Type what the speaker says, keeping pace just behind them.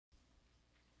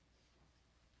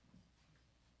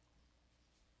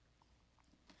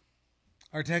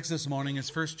Our text this morning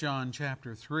is 1 John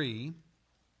chapter 3,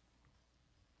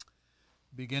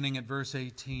 beginning at verse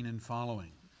 18 and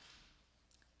following.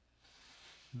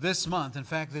 This month, in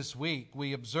fact this week,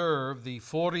 we observe the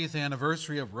 40th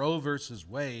anniversary of Roe v.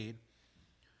 Wade,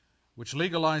 which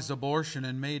legalized abortion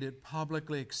and made it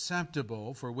publicly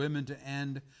acceptable for women to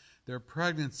end their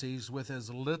pregnancies with as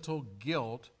little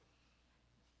guilt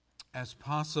as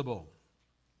possible.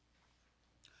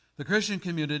 The Christian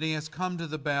community has come to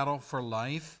the battle for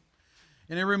life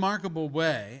in a remarkable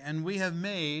way, and we have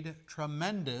made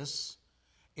tremendous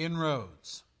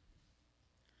inroads.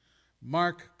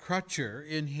 Mark Crutcher,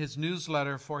 in his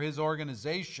newsletter for his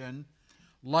organization,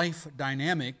 Life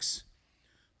Dynamics,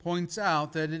 points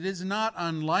out that it is not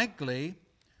unlikely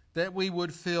that we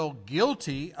would feel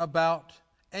guilty about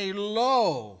a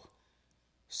low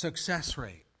success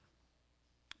rate.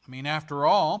 After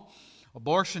all,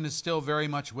 abortion is still very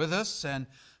much with us, and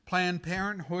Planned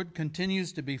Parenthood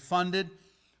continues to be funded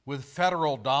with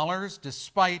federal dollars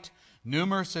despite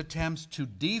numerous attempts to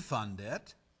defund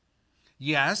it.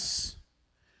 Yes,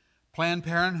 Planned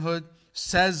Parenthood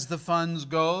says the funds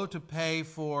go to pay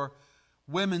for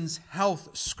women's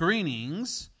health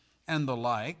screenings and the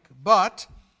like, but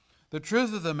the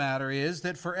truth of the matter is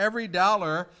that for every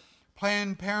dollar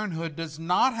Planned Parenthood does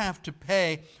not have to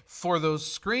pay for those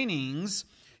screenings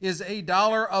is a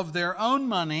dollar of their own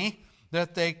money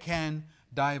that they can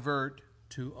divert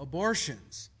to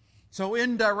abortions. So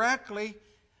indirectly,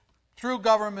 through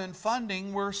government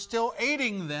funding, we're still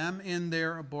aiding them in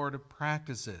their abortive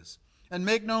practices. And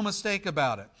make no mistake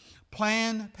about it,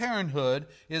 Planned Parenthood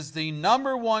is the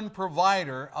number one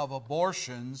provider of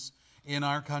abortions in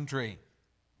our country.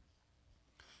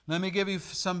 Let me give you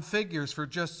some figures for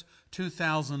just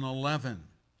 2011.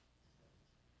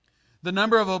 The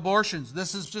number of abortions,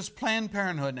 this is just Planned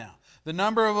Parenthood now. The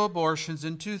number of abortions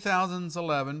in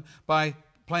 2011 by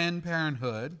Planned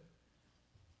Parenthood,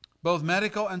 both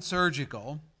medical and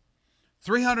surgical,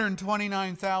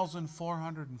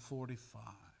 329,445.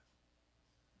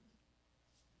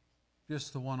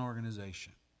 Just the one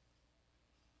organization.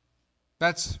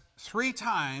 That's 3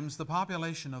 times the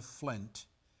population of Flint.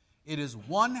 It is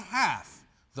 1/2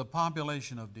 the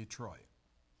population of Detroit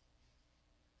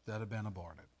that have been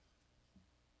aborted.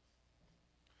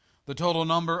 The total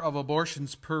number of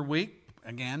abortions per week,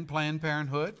 again, Planned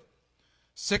Parenthood,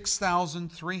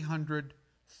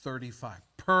 6,335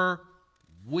 per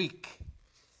week.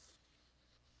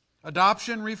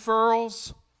 Adoption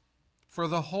referrals for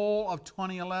the whole of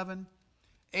 2011,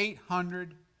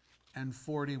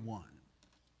 841.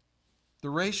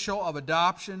 The ratio of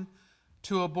adoption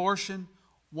to abortion,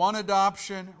 1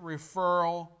 adoption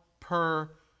referral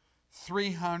per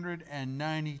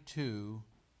 392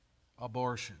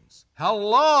 abortions.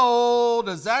 Hello!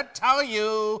 Does that tell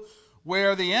you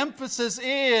where the emphasis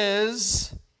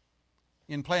is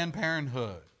in Planned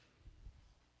Parenthood?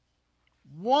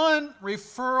 1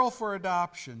 referral for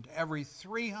adoption to every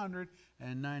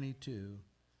 392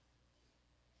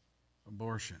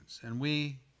 abortions. And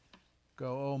we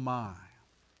go, oh my,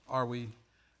 are we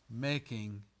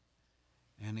making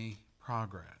any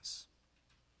progress?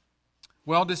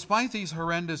 Well, despite these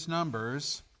horrendous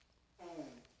numbers,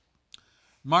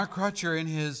 Mark Crutcher, in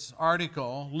his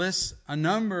article, lists a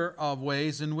number of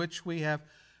ways in which we have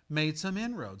made some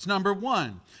inroads. Number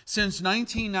 1, since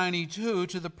 1992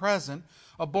 to the present,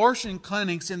 abortion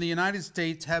clinics in the United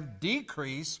States have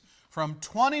decreased from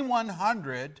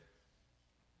 2,100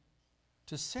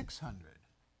 to 600.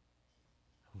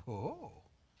 Whoa!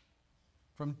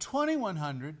 From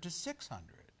 2,100 to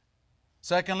 600.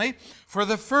 Secondly, for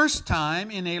the first time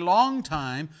in a long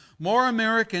time, more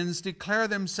Americans declare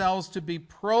themselves to be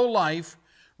pro-life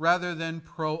rather than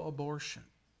pro-abortion.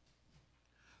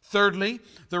 Thirdly,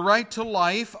 the right to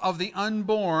life of the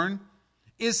unborn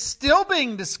is still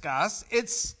being discussed.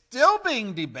 It's still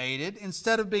being debated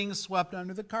instead of being swept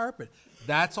under the carpet.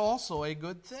 That's also a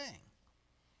good thing.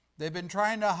 They've been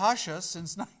trying to hush us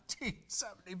since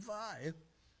 1975,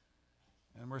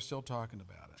 and we're still talking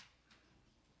about it.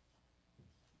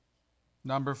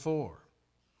 Number 4,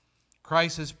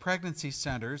 crisis pregnancy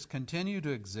centers continue to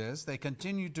exist. They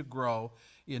continue to grow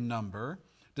in number,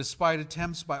 despite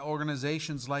attempts by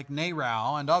organizations like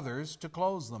NARAL and others to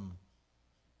close them.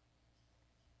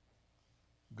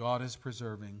 God is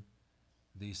preserving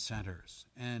these centers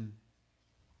and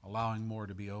allowing more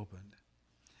to be opened.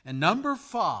 And number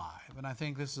 5, and I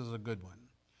think this is a good one,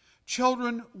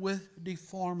 children with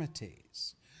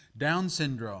deformities, Down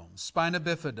syndrome, spina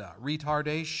bifida,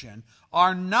 retardation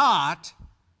are not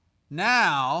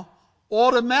now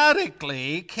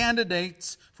automatically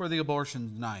candidates for the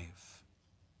abortion knife.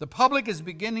 The public is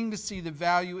beginning to see the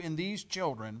value in these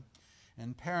children,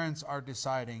 and parents are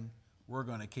deciding, we're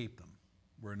going to keep them.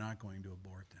 We're not going to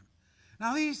abort them.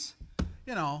 Now these,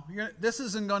 this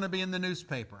isn't going to be in the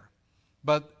newspaper,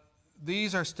 but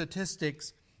these are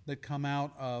statistics that come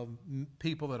out of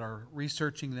people that are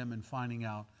researching them and finding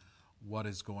out what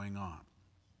is going on.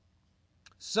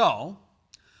 So,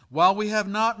 while we have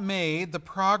not made the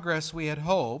progress we had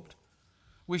hoped,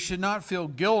 we should not feel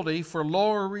guilty for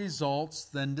lower results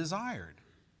than desired.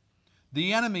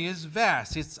 The enemy is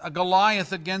vast. It's a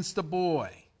Goliath against a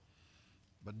boy.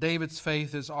 But David's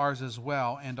faith is ours as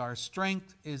well, and our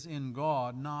strength is in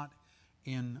God, not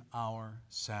in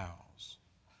ourselves.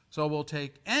 So we'll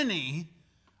take any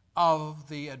of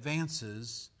the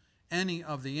advances, any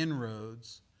of the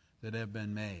inroads that have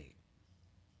been made.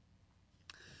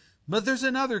 But there's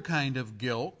another kind of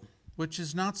guilt which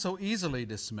is not so easily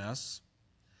dismissed,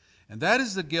 and that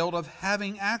is the guilt of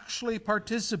having actually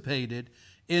participated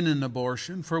in an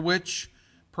abortion for which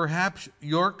perhaps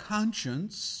your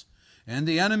conscience and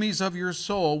the enemies of your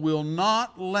soul will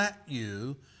not let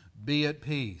you be at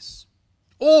peace.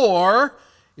 Or,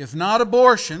 if not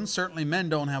abortion, certainly men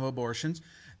don't have abortions,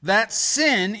 that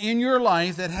sin in your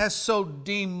life that has so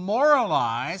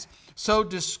demoralized, so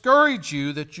discouraged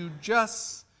you that you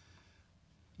just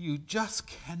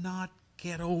cannot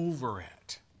get over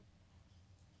it.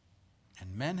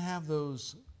 And men have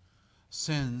those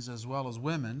sins as well as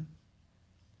women.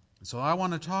 So I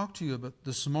want to talk to you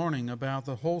this morning about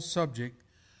the whole subject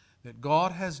that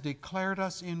God has declared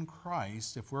us in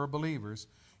Christ. If we're believers,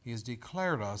 He has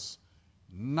declared us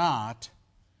not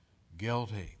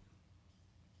guilty.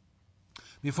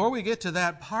 Before we get to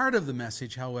that part of the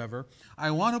message, however,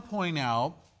 I want to point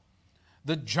out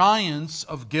the giants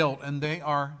of guilt, and they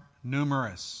are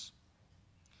numerous.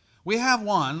 We have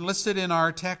one listed in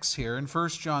our text here in 1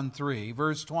 John 3,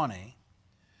 verse 20.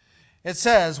 It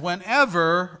says,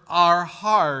 whenever our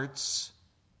hearts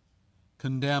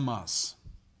condemn us.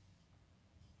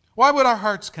 Why would our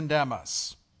hearts condemn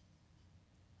us?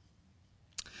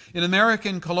 In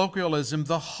American colloquialism,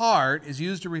 the heart is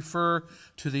used to refer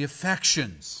to the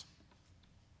affections.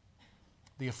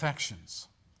 The affections.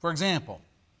 For example,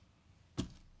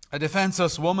 a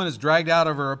defenseless woman is dragged out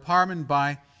of her apartment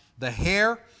by the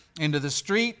hair into the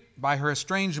street by her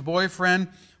estranged boyfriend,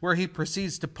 where he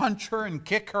proceeds to punch her and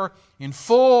kick her in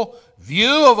full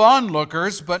view of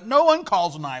onlookers, but no one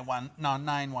calls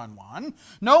 911.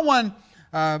 No one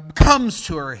comes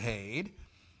to her aid.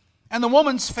 And the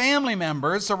woman's family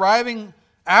members, arriving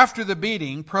after the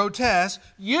beating, protest,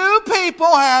 "You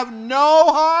people have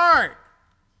no heart."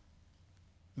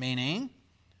 Meaning,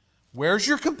 where's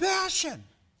your compassion?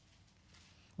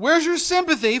 Where's your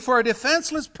sympathy for a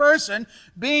defenseless person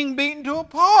being beaten to a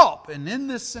pulp? And in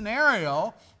this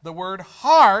scenario, the word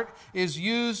heart is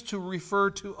used to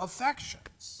refer to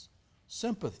affections,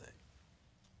 sympathy.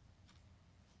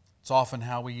 It's often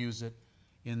how we use it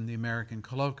in the American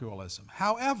colloquialism.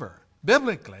 However,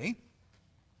 biblically,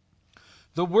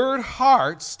 the word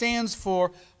heart stands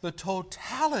for the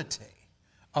totality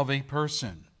of a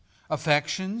person.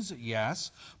 Affections,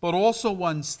 yes, but also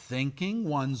one's thinking,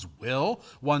 one's will,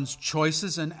 one's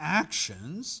choices and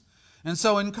actions. And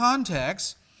so in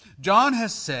context, John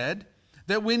has said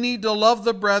that we need to love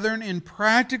the brethren in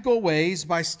practical ways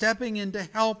by stepping in to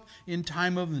help in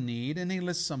time of need, and he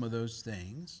lists some of those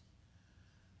things.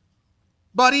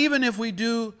 But even if we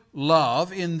do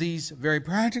love in these very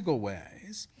practical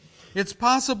ways, it's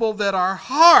possible that our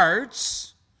hearts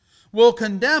will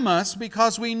condemn us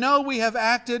because we know we have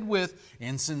acted with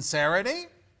insincerity.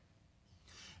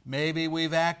 Maybe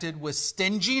we've acted with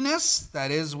stinginess.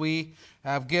 That is, we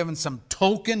have given some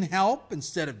token help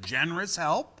instead of generous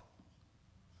help.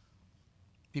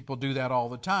 People do that all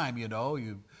the time,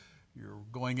 You're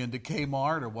going into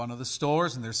Kmart or one of the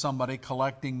stores and there's somebody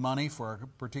collecting money for a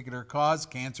particular cause,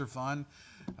 cancer fund,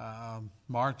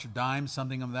 March of Dimes,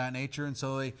 something of that nature. And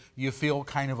so you feel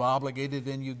kind of obligated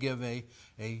and you give a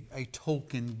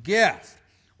token gift.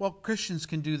 Well, Christians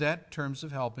can do that in terms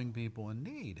of helping people in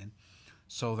need. And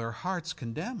so their hearts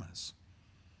condemn us.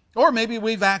 Or maybe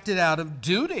we've acted out of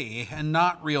duty and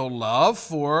not real love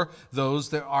for those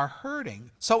that are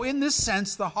hurting. So in this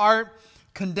sense, the heart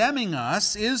condemning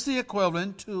us is the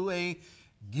equivalent to a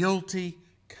guilty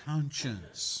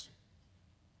conscience.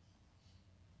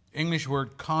 English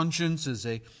word conscience is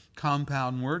a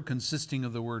compound word consisting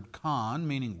of the word con,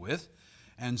 meaning with,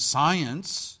 and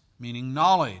science, meaning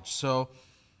knowledge. So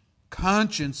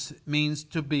conscience means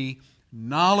to be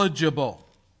knowledgeable.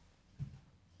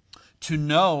 To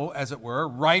know, as it were,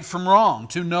 right from wrong.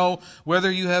 To know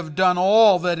whether you have done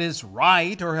all that is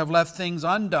right or have left things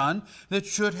undone that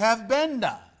should have been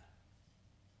done.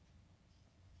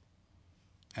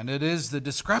 And it is the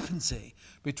discrepancy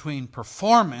between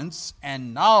performance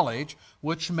and knowledge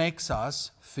which makes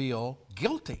us feel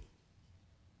guilty.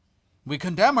 We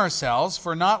condemn ourselves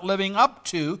for not living up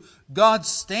to God's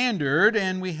standard,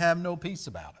 and we have no peace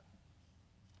about it.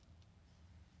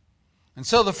 And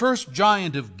so the first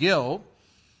giant of guilt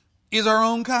is our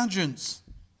own conscience.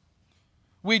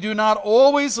 We do not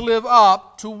always live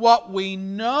up to what we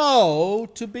know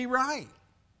to be right.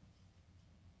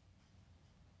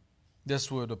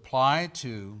 This would apply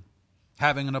to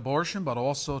having an abortion, but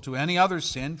also to any other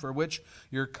sin for which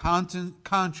your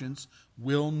conscience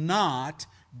will not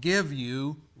give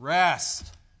you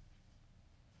rest.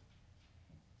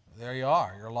 There you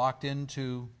are. You're locked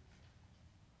into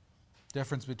the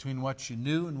difference between what you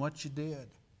knew and what you did.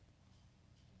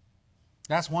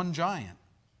 That's one giant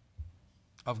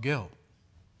of guilt.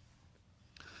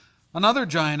 Another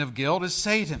giant of guilt is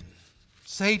Satan.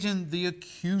 Satan the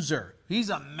accuser. He's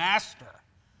a master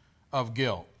of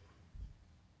guilt.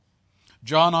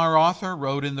 John, our author,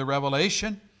 wrote in the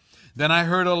Revelation, "Then I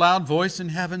heard a loud voice in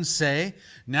heaven say,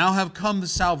 'Now have come the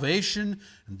salvation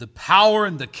and the power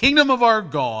and the kingdom of our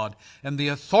God and the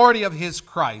authority of His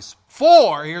Christ.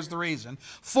 For,'" here's the reason,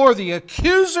 "'for the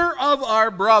accuser of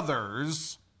our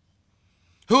brothers,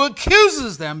 who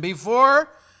accuses them before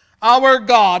our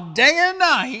God day and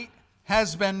night,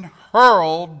 has been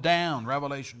hurled down.'"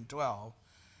 Revelation 12,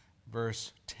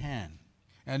 verse 10.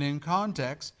 And in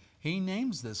context, he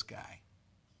names this guy.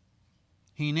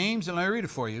 He names, and I read it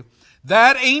for you,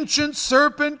 "That ancient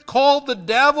serpent called the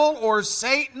devil or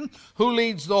Satan, who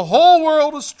leads the whole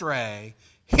world astray,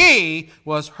 he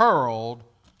was hurled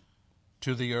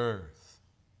to the earth."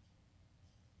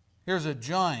 Here's a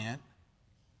giant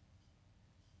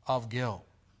of guilt.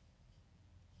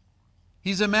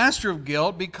 He's a master of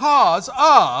guilt because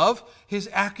of his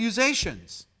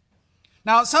accusations.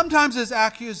 Now, sometimes his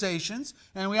accusations,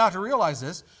 and we ought to realize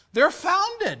this, they're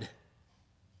founded.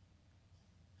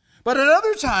 But at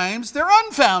other times, they're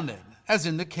unfounded, as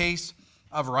in the case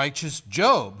of righteous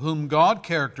Job, whom God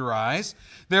characterized,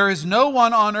 "There is no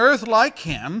one on earth like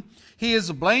him. He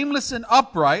is blameless and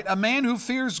upright, a man who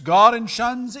fears God and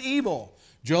shuns evil."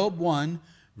 Job 1,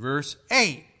 verse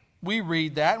 8. We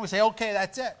read that and we say, okay,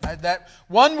 that's it. That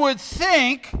one would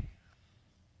think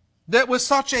that with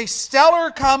such a stellar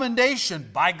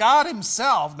commendation by God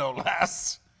Himself, no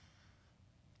less,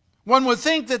 one would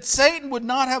think that Satan would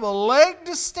not have a leg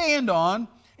to stand on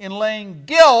in laying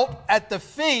guilt at the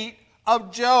feet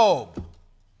of Job.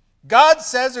 God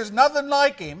says there's nothing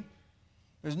like him.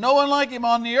 There's no one like him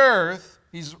on the earth.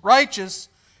 He's righteous.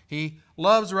 He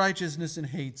loves righteousness and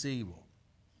hates evil.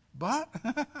 But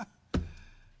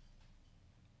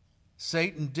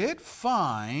Satan did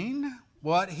find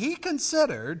what he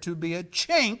considered to be a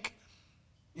chink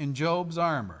in Job's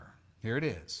armor. Here it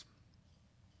is.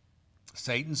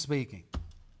 Satan speaking.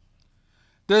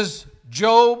 "Does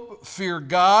Job fear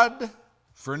God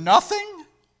for nothing?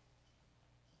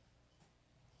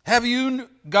 Have you,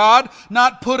 God,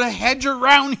 not put a hedge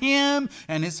around him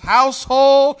and his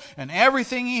household and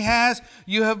everything he has?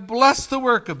 You have blessed the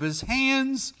work of his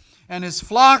hands, and his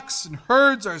flocks and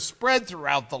herds are spread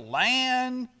throughout the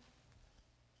land.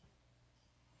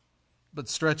 But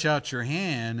stretch out your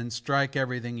hand and strike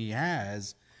everything he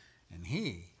has, and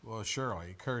he will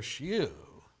surely curse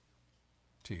you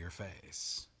to your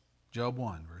face." Job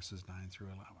 1, verses 9 through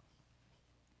 11.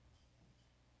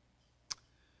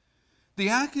 The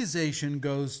accusation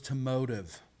goes to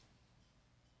motive.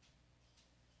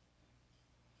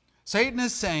 Satan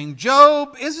is saying,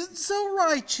 Job isn't so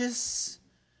righteous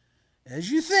as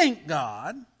you think,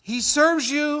 God. He serves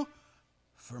you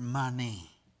for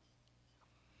money.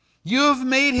 You have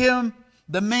made him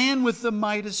the man with the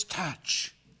Midas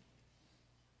touch.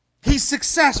 He's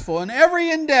successful in every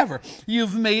endeavor.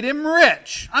 You've made him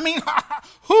rich. I mean,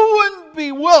 who wouldn't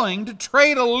be willing to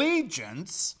trade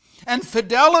allegiance and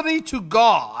fidelity to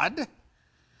God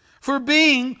for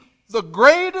being the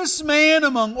greatest man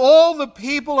among all the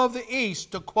people of the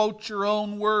East, to quote your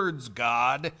own words,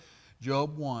 God?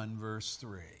 Job 1, verse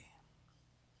 3.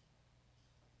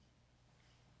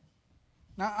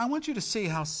 Now, I want you to see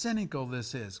how cynical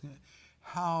this is.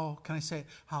 How, can I say,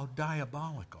 how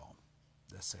diabolical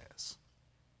this is.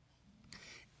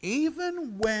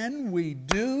 Even when we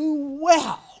do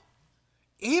well,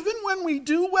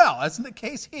 as in the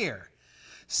case here,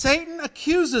 Satan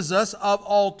accuses us of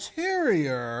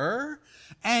ulterior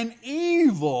and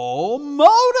evil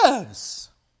motives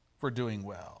for doing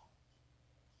well.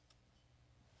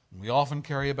 We often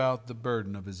carry about the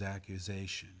burden of his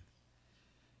accusation.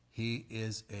 He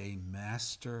is a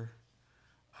master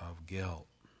of guilt.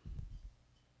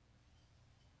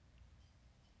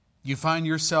 You find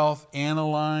yourself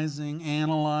analyzing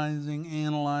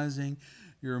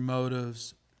your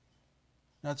motives.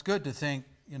 Now, it's good to think,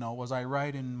 was I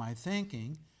right in my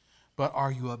thinking? But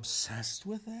are you obsessed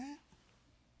with that?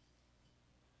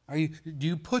 Do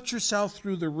you put yourself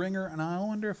through the ringer? And I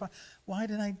wonder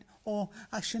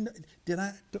I shouldn't,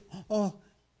 there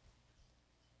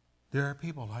are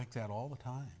people like that all the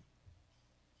time.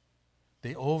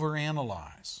 They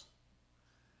overanalyze.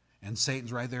 And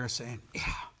Satan's right there saying,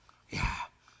 yeah,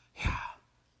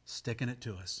 sticking it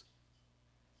to us.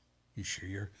 You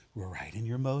sure we're right in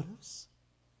your motives?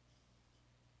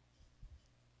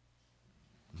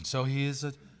 And so he is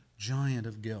a giant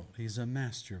of guilt. He's a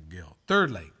master of guilt.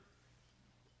 Thirdly,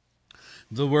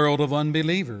 the world of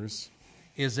unbelievers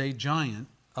is a giant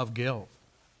of guilt.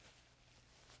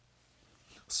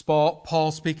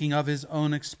 Paul, speaking of his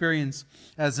own experience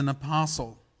as an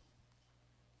apostle,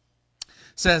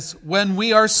 says, when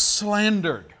we are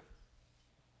slandered,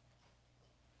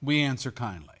 we answer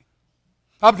kindly.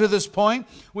 Up to this point,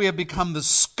 we have become the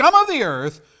scum of the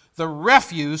earth, the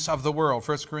refuse of the world.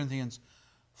 1 Corinthians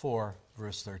 4,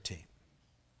 verse 13.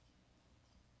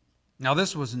 Now,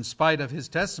 this was in spite of his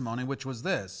testimony, which was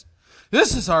this.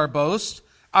 This is our boast.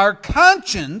 Our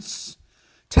conscience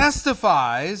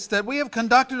testifies that we have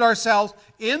conducted ourselves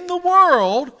in the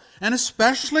world, and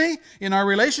especially in our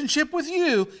relationship with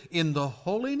you, in the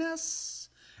holiness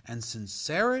and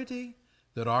sincerity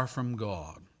that are from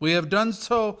God. We have done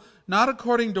so not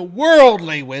according to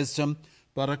worldly wisdom,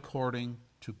 but according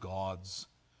to God's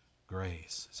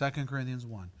grace. 2 Corinthians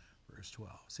 1, verse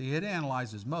 12. See, he had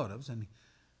analyzed his motives, and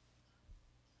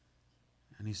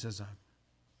he says,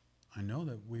 I know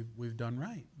that we've done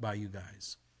right by you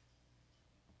guys.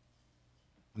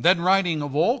 And then, writing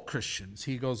of all Christians,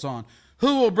 he goes on,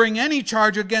 who will bring any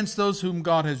charge against those whom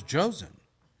God has chosen?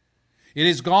 It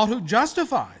is God who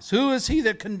justifies. Who is he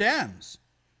that condemns?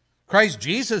 Christ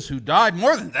Jesus, who died,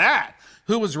 more than that,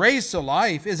 who was raised to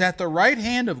life, is at the right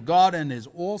hand of God and is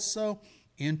also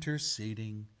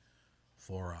interceding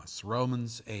for us.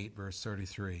 Romans 8, verse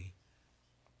 33,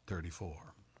 34.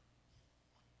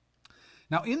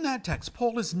 Now, in that text,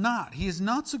 Paul is not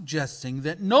suggesting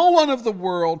that no one of the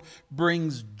world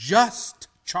brings just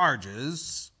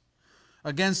charges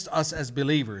against us as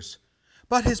believers.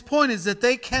 But his point is that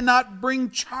they cannot bring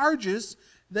charges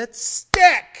that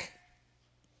stick.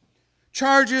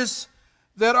 Charges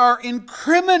that are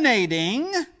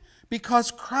incriminating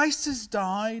because Christ has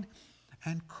died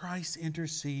and Christ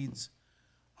intercedes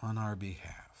on our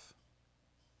behalf.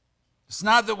 It's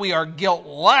not that we are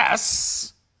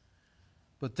guiltless,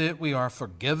 but that we are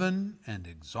forgiven and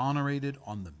exonerated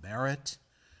on the merit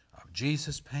of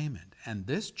Jesus' payment. And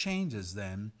this changes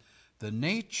then the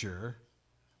nature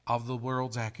of the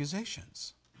world's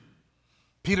accusations.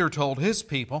 Peter told his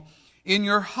people, in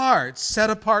your hearts set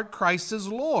apart Christ as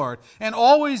Lord, and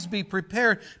always be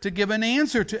prepared to give an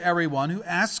answer to everyone who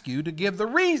asks you to give the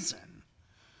reason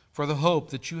for the hope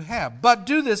that you have. But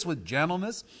do this with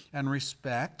gentleness and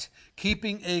respect,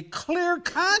 keeping a clear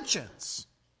conscience,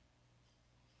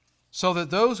 so that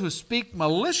those who speak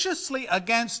maliciously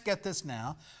against, get this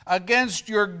now, against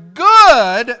your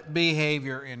good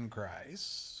behavior in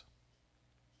Christ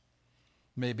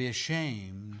may be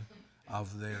ashamed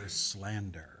of their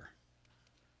slander.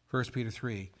 1 Peter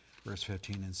 3, verse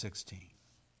 15 and 16.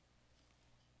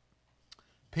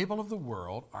 People of the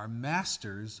world are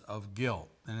masters of guilt,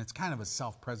 and it's kind of a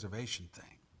self-preservation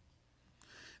thing.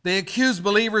 They accuse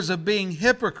believers of being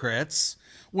hypocrites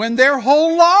when their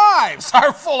whole lives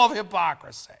are full of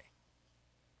hypocrisy.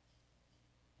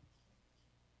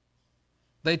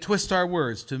 They twist our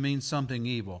words to mean something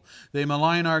evil. They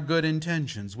malign our good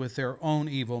intentions with their own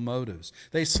evil motives.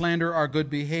 They slander our good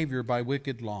behavior by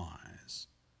wicked lies.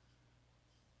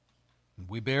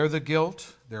 We bear the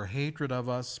guilt their hatred of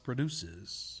us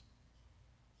produces,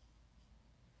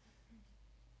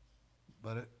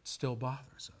 but it still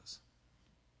bothers us.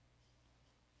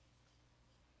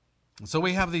 And so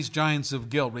we have these giants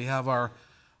of guilt. We have our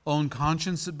own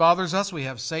conscience that bothers us. We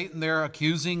have Satan there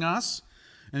accusing us.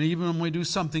 And even when we do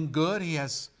something good, he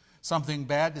has something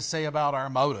bad to say about our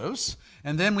motives.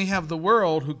 And then we have the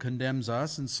world who condemns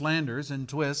us and slanders and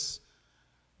twists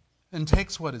and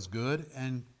takes what is good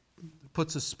and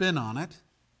puts a spin on it,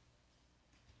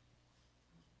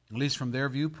 at least from their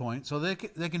viewpoint, so they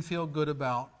can feel good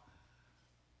about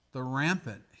the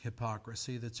rampant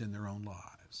hypocrisy that's in their own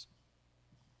lives.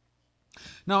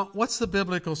 Now, what's the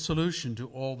biblical solution to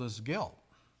all this guilt?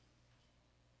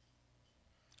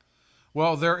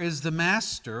 Well, there is the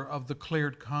master of the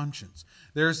cleared conscience.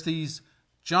 There's these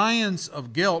giants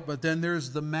of guilt, but then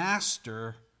there's the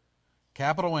master,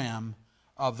 capital M,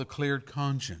 of the cleared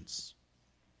conscience.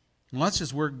 And let's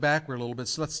just work backward a little bit.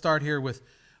 So let's start here with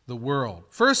the world.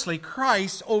 Firstly,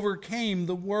 Christ overcame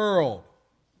the world.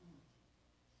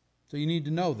 So you need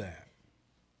to know that.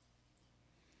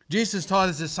 Jesus taught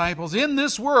his disciples, in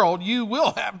this world you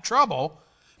will have trouble,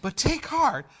 but take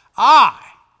heart, I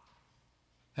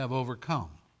have overcome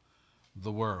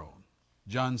the world.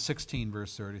 John 16,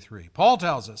 verse 33. Paul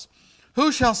tells us,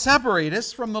 who shall separate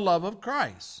us from the love of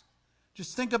Christ?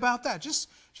 Just think about that. Just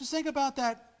think about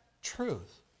that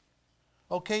truth.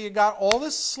 Okay, you got all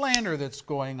this slander that's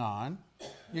going on.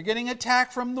 You're getting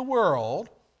attacked from the world.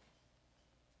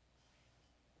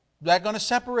 Is that going to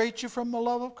separate you from the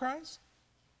love of Christ?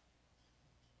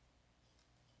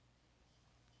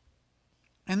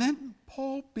 And then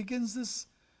Paul begins this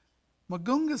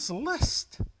Magungus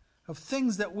list of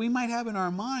things that we might have in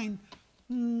our mind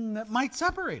that might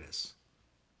separate us.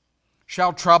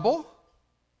 Shall trouble?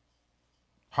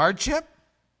 Hardship?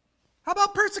 How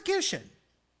about persecution?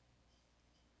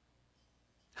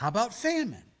 How about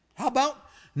famine? How about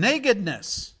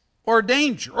nakedness or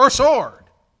danger or sword?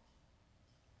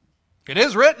 It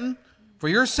is written, for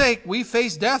your sake we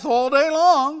face death all day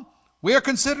long. We are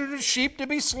considered as sheep to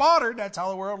be slaughtered. That's how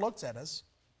the world looks at us.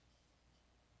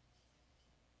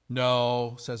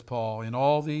 No, says Paul, in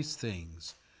all these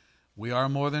things we are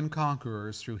more than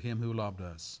conquerors through him who loved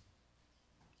us.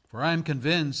 For I am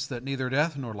convinced that neither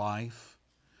death nor life,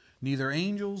 neither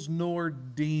angels nor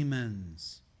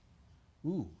demons,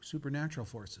 supernatural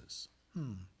forces.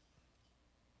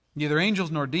 Neither angels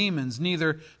nor demons,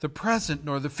 neither the present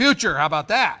nor the future. How about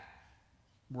that?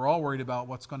 We're all worried about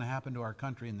what's going to happen to our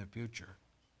country in the future.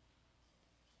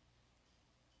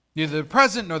 Neither the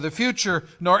present nor the future,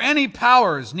 nor any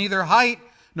powers, neither height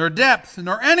nor depth,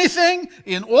 nor anything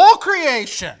in all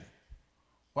creation.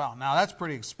 Well, now that's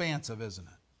pretty expansive, isn't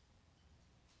it?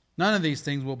 None of these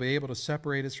things will be able to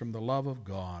separate us from the love of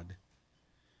God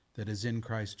that is in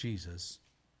Christ Jesus,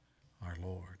 our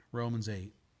Lord. Romans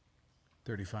 8,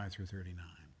 35 through 39.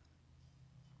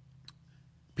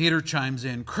 Peter chimes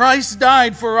in, Christ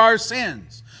died for our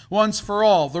sins, once for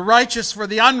all, the righteous for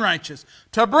the unrighteous,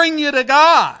 to bring you to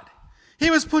God. He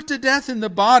was put to death in the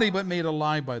body, but made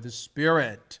alive by the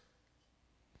Spirit.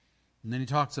 And then he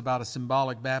talks about a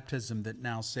symbolic baptism that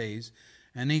now saves,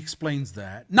 and he explains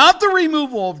that. Not the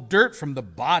removal of dirt from the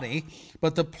body,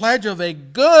 but the pledge of a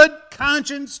good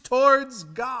conscience towards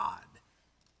God.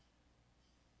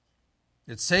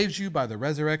 It saves you by the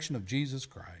resurrection of Jesus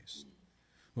Christ,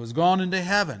 who has gone into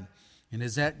heaven and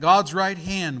is at God's right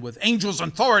hand with angels,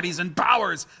 authorities, and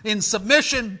powers in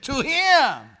submission to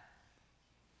Him.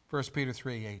 1 Peter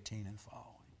 3:18 and following.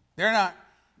 They're not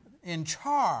in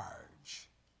charge.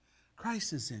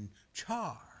 Christ is in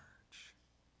charge.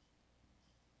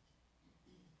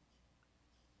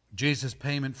 Jesus'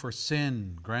 payment for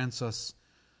sin grants us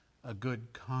a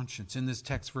good conscience. In this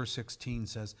text, verse 16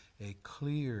 says, a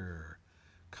clear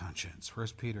conscience. 1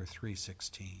 Peter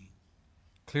 3:16.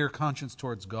 Clear conscience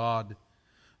towards God,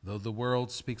 though the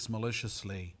world speaks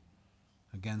maliciously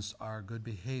against our good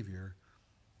behavior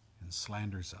and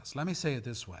slanders us. Let me say it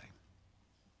this way.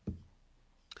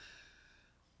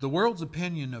 The world's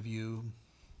opinion of you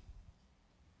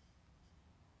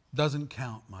doesn't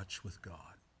count much with God.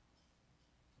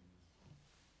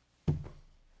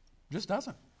 Just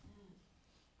doesn't.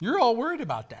 You're all worried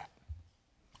about that.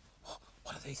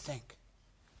 What do they think?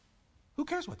 Who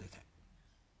cares what they think?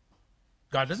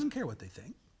 God doesn't care what they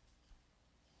think.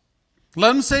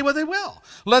 Let them say what they will.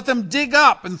 Let them dig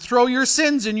up and throw your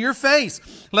sins in your face.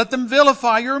 Let them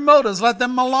vilify your motives. Let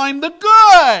them malign the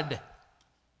good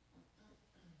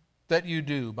that you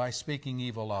do by speaking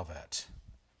evil of it.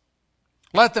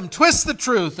 Let them twist the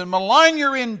truth and malign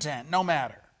your intent. No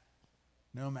matter.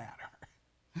 No matter.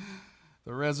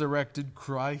 The resurrected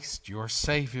Christ, your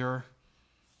Savior,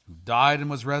 who died and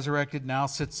was resurrected, now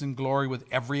sits in glory with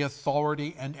every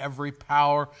authority and every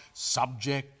power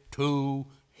subject to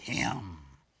Him.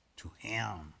 To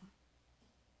Him.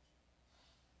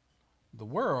 The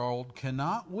world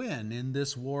cannot win in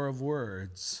this war of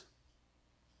words.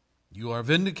 You are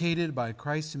vindicated by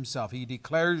Christ Himself. He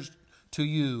declares to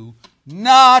you,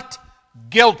 not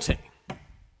guilty.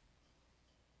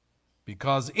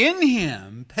 Because in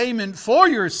Him, payment for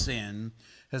your sin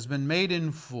has been made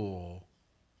in full,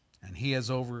 and He has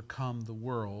overcome the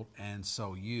world, and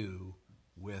so you,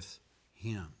 with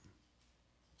Him,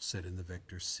 sit in the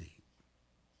victor's seat.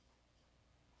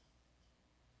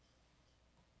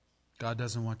 God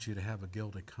doesn't want you to have a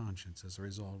guilty conscience as a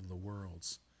result of the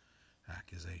world's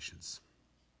accusations.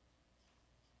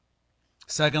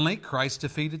 Secondly, Christ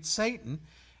defeated Satan,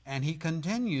 and He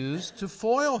continues to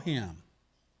foil him.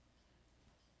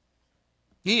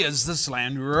 He is the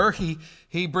slanderer.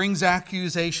 He brings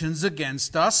accusations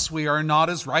against us. We are not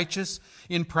as righteous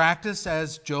in practice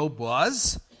as Job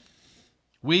was.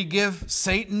 We give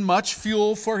Satan much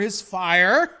fuel for his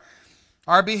fire.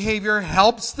 Our behavior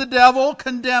helps the devil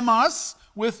condemn us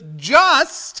with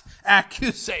just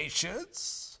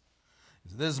accusations.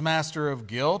 This master of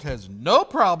guilt has no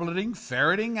problem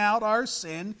ferreting out our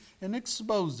sin and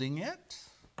exposing it.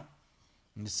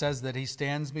 And it says that he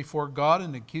stands before God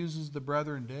and accuses the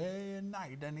brethren day and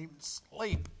night, doesn't even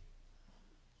sleep.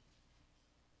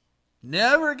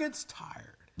 Never gets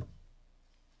tired.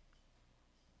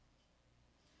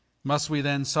 Must we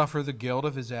then suffer the guilt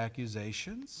of his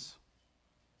accusations?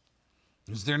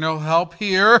 Is there no help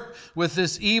here with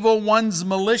this evil one's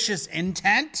malicious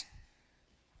intent?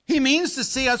 He means to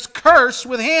see us cursed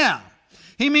with him.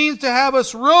 He means to have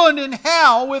us ruined in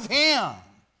hell with him.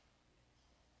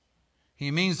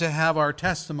 He means to have our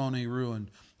testimony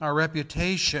ruined, our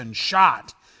reputation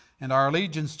shot, and our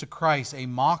allegiance to Christ a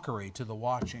mockery to the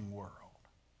watching world.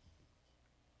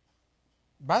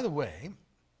 By the way,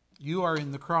 you are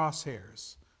in the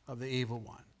crosshairs of the evil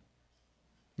one.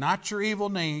 Not your evil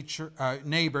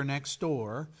neighbor next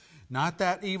door, not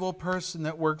that evil person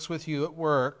that works with you at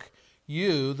work.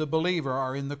 You, the believer,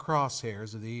 are in the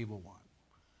crosshairs of the evil one.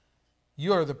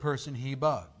 You are the person he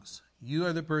bugs. You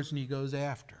are the person he goes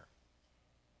after.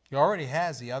 He already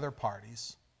has the other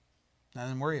parties.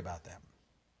 Don't worry about them.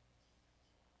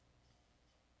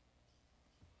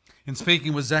 In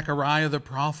speaking with Zechariah the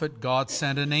prophet, God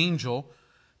sent an angel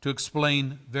to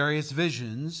explain various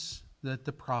visions that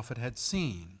the prophet had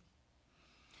seen.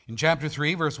 In chapter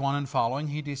 3, verse 1 and following,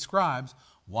 he describes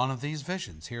one of these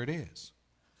visions. Here it is.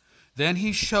 Then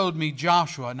he showed me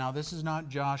Joshua. Now, this is not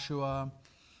Joshua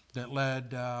that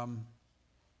led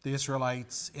the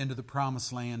Israelites into the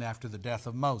promised land after the death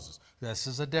of Moses. This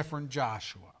is a different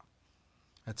Joshua.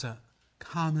 That's a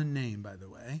common name, by the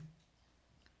way.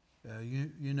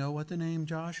 You know what the name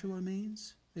Joshua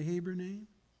means? The Hebrew name?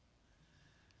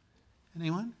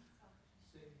 Anyone?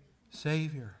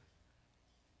 Savior.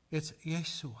 It's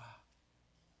Yeshua.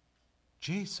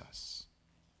 Jesus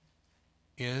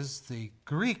is the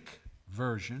Greek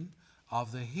version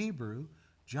of the Hebrew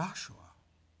Joshua.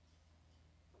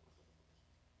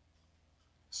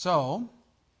 So,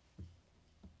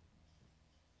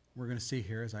 we're going to see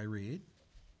here as I read.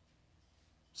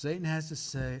 Satan has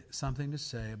something to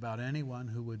say about anyone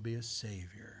who would be a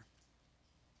savior.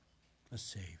 A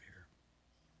savior.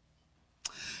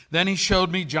 Then he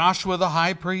showed me Joshua the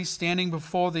high priest standing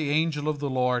before the angel of the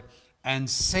Lord, and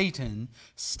Satan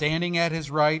standing at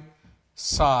his right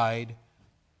side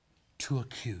to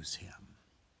accuse him.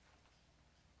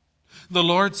 The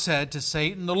Lord said to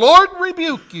Satan, "The Lord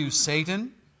rebuke you,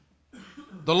 Satan.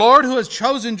 The Lord who has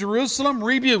chosen Jerusalem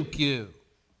rebuke you.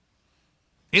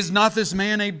 Is not this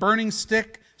man a burning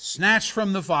stick snatched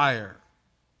from the fire?"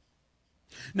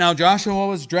 Now Joshua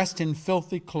was dressed in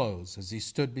filthy clothes as he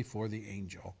stood before the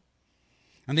angel.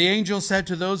 And the angel said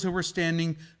to those who were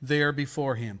standing there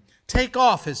before him, "Take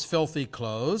off his filthy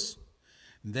clothes."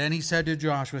 And then he said to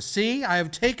Joshua, "See, I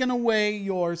have taken away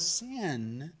your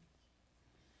sin,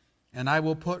 and I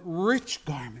will put rich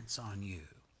garments on you."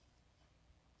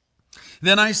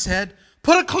 Then I said,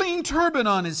 "Put a clean turban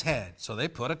on his head." So they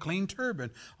put a clean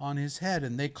turban on his head,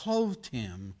 and they clothed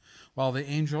him while the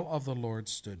angel of the Lord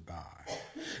stood by.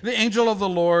 The angel of the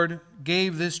Lord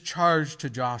gave this charge to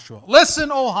Joshua.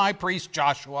 "Listen, O high priest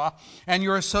Joshua, and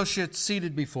your associates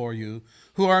seated before you,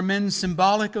 who are men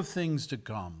symbolic of things to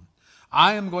come.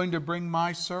 I am going to bring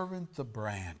my servant the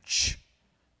branch.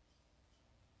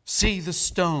 See the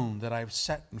stone that I have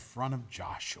set in front of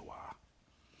Joshua.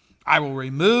 I will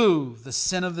remove the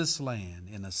sin of this land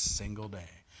in a single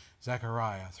day."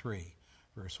 Zechariah 3,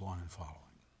 verse 1 and following.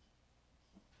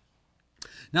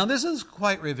 Now this is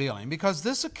quite revealing because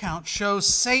this account shows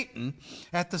Satan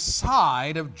at the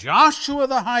side of Joshua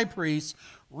the high priest,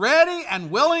 ready and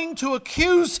willing to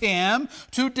accuse him,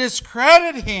 to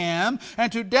discredit him,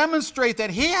 and to demonstrate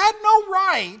that he had no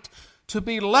right to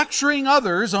be lecturing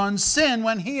others on sin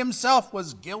when he himself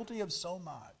was guilty of so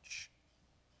much.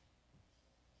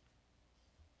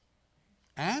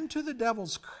 And to the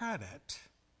devil's credit,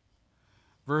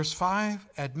 verse 5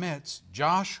 admits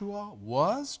Joshua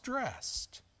was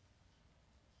dressed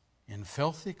in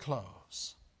filthy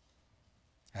clothes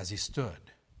as he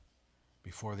stood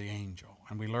before the angel.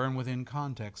 And we learn within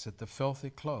context that the filthy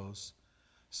clothes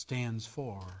stands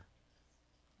for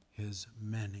his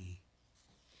many,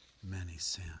 many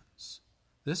sins.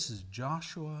 This is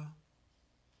Joshua,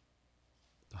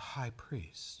 the high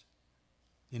priest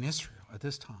in Israel at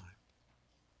this time,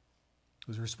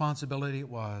 whose responsibility it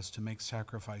was to make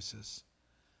sacrifices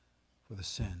for the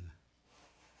sin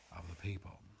of the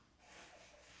people.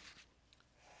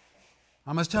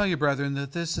 I must tell you, brethren,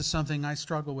 that this is something I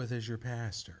struggle with as your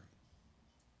pastor.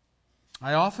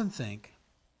 I often think,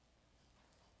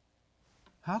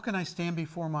 how can I stand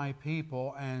before my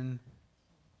people and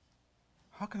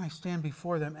how can I stand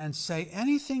before them and say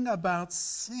anything about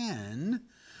sin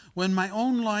when my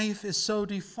own life is so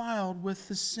defiled with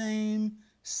the same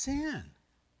sin?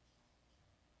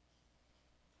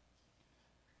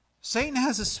 Satan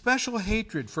has a special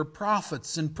hatred for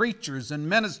prophets and preachers and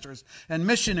ministers and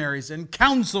missionaries and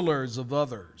counselors of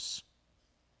others.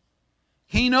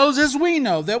 He knows, as we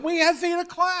know, that we have feet of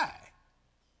clay.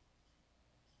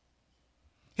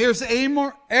 His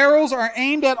arrows are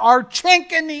aimed at our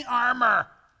chink in the armor.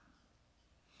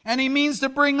 And he means to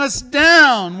bring us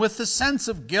down with the sense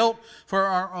of guilt for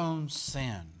our own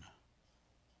sin.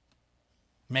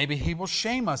 Maybe he will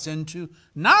shame us into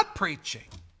not preaching,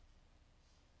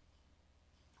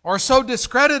 or so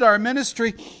discredit our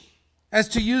ministry as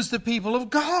to use the people of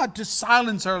God to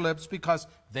silence our lips because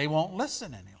they won't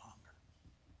listen any longer.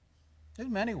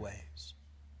 In many ways.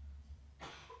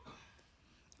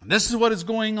 And this is what is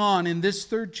going on in this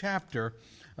 3rd chapter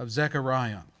of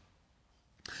Zechariah.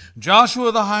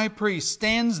 Joshua the high priest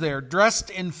stands there dressed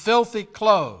in filthy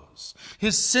clothes.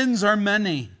 His sins are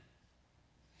many.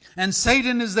 And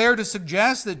Satan is there to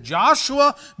suggest that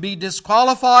Joshua be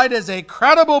disqualified as a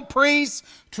credible priest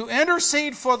to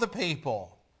intercede for the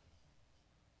people.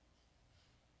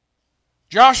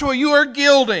 Joshua, you are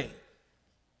guilty.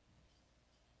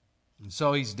 And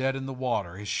so he's dead in the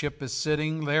water. His ship is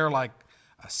sitting there like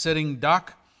a sitting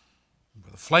duck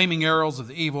with the flaming arrows of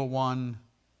the evil one.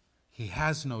 He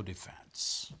has no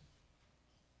defense.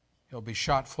 He'll be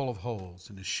shot full of holes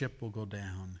and his ship will go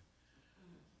down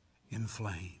in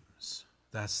flames.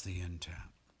 That's the intent.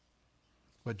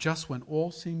 But just when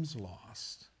all seems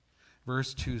lost,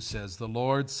 verse 2 says, the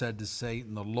Lord said to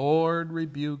Satan, the Lord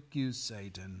rebuke you,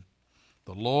 Satan.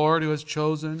 The Lord who has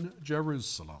chosen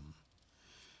Jerusalem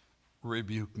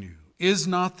rebuke you. Is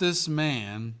not this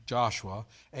man, Joshua,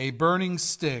 a burning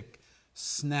stick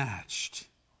snatched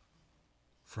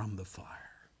from the fire?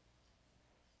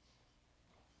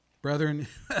 Brethren,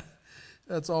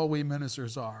 that's all we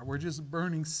ministers are. We're just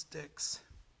burning sticks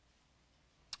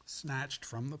snatched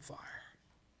from the fire.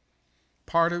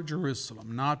 Part of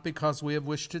Jerusalem, not because we have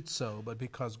wished it so, but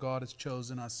because God has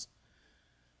chosen us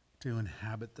to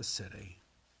inhabit the city.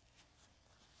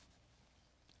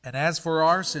 And as for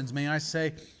our sins, may I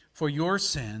say, for your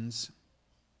sins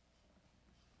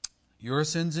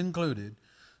included,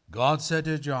 God said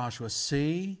to Joshua,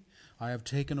 see, I have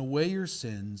taken away your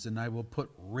sins, and I will put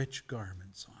rich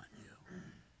garments on you.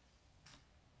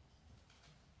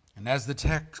 And as the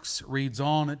text reads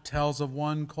on, it tells of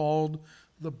one called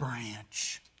the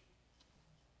branch.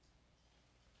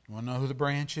 You want to know who the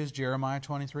branch is? Jeremiah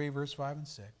 23, verse 5 and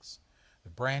 6. The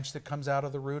branch that comes out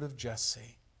of the root of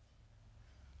Jesse.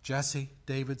 Jesse,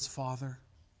 David's father.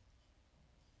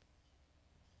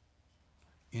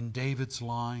 In David's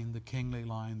line, the kingly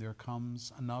line, there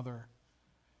comes another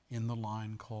in the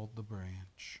line called the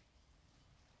branch.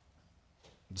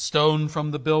 The stone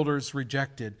from the builders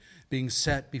rejected, being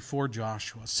set before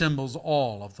Joshua, symbols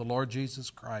all of the Lord Jesus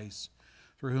Christ,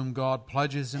 through whom God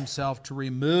pledges himself to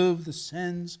remove the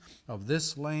sins of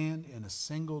this land in a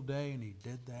single day, and he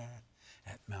did that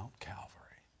at Mount Calvary.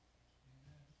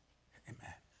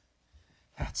 Amen.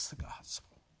 That's the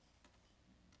gospel.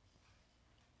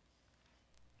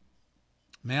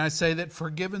 May I say that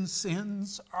forgiven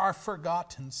sins are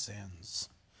forgotten sins.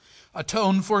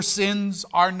 Atoned for sins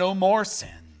are no more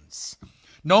sins.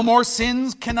 No more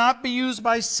sins cannot be used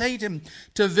by Satan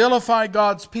to vilify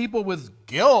God's people with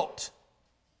guilt.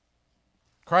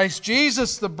 Christ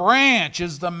Jesus, the branch,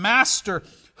 is the master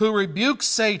who rebukes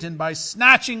Satan by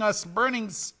snatching us burning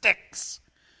sticks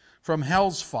from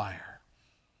hell's fire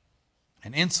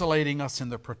and insulating us in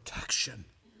the protection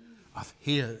of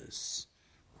his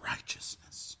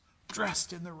righteousness,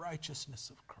 dressed in the righteousness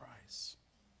of Christ.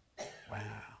 Wow.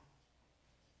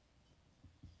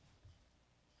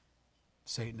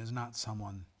 Satan is not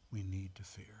someone we need to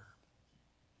fear.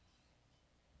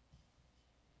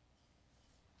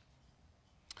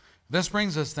 This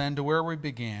brings us then to where we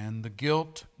began, the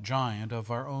guilt giant of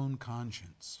our own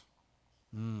conscience.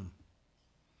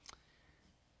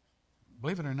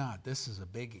 Believe it or not, this is a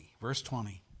biggie. Verse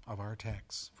 20 of our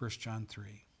text, 1 John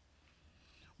 3.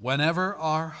 Whenever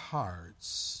our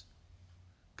hearts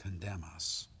condemn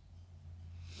us.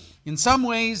 In some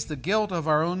ways, the guilt of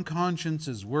our own conscience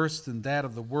is worse than that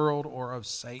of the world or of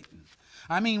Satan.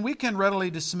 I mean, we can readily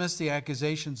dismiss the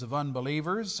accusations of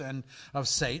unbelievers and of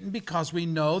Satan because we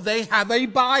know they have a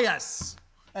bias,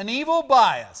 an evil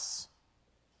bias.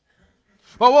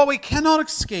 But what we cannot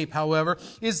escape, however,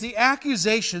 is the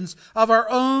accusations of our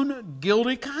own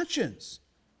guilty conscience.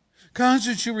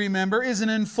 Conscience, you remember, is an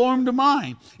informed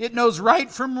mind. It knows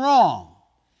right from wrong.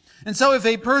 And so if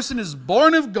a person is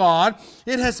born of God,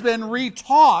 it has been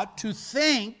retaught to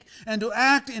think and to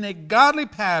act in a godly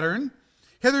pattern,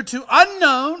 hitherto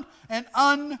unknown and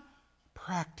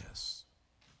unpracticed.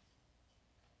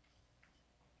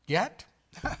 Yet,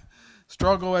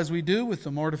 struggle as we do with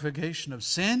the mortification of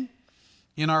sin,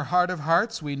 in our heart of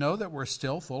hearts, we know that we're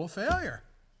still full of failure.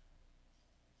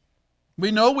 We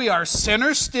know we are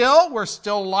sinners still. We're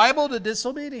still liable to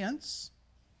disobedience.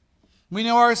 We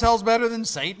know ourselves better than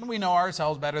Satan. We know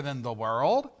ourselves better than the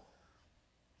world.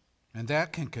 And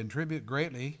that can contribute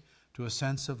greatly to a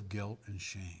sense of guilt and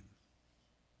shame.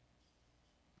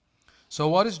 So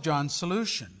what is John's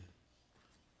solution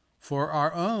for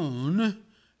our own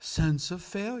sense of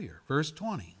failure? Verse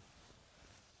 20.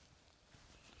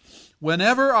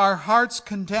 Whenever our hearts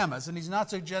condemn us, and he's not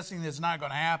suggesting it's not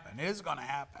going to happen. It is going to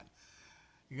happen.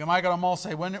 You might almost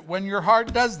say, when your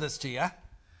heart does this to you,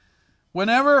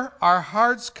 whenever our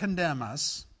hearts condemn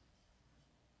us,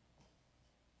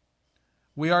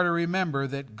 we are to remember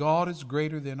that God is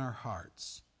greater than our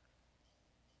hearts,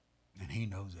 and He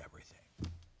knows everything.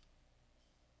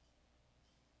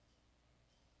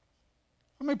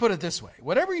 Let me put it this way.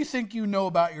 Whatever you think you know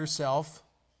about yourself,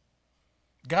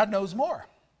 God knows more.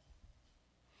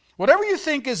 Whatever you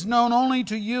think is known only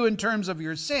to you in terms of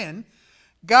your sin,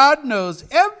 God knows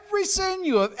every sin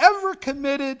you have ever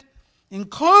committed,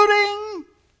 including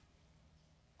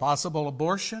possible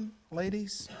abortion,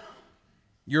 ladies,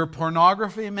 your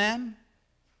pornography, men,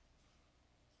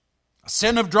 a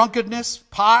sin of drunkenness,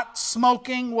 pot,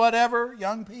 smoking, whatever,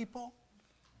 young people,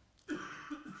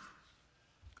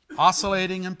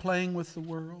 oscillating and playing with the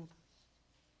world.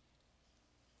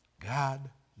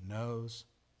 God knows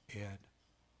it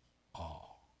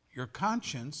all. Your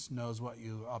conscience knows what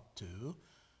you're up to,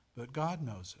 but God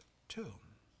knows it too.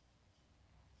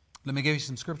 Let me give you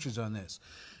some scriptures on this.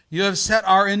 You have set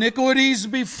our iniquities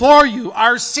before you,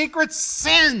 our secret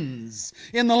sins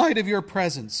in the light of your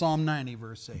presence. Psalm 90,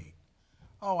 verse 8.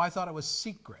 Oh, I thought it was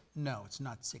secret. No, it's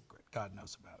not secret. God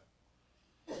knows about it.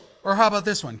 Or how about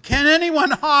this one? Can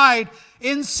anyone hide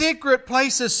in secret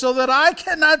places so that I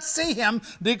cannot see him,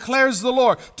 declares the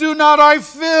Lord. Do not I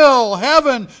fill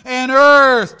heaven and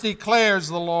earth, declares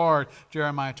the Lord.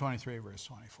 Jeremiah 23, verse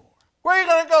 24. Where are you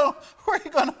going to go? Where are you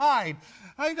going to hide?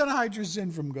 How are you going to hide your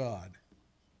sin from God?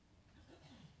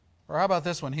 Or how about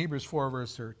this one? Hebrews 4,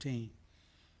 verse 13.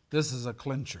 This is a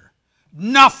clincher.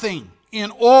 Nothing in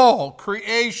all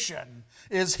creation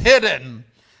is hidden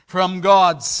from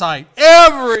God's sight.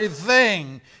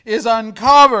 Everything is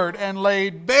uncovered and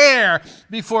laid bare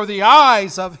before the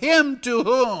eyes of Him to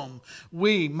whom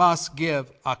we must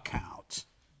give account.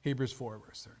 Hebrews 4,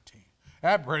 verse 13.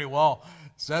 That pretty well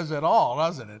says it all,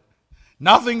 doesn't it?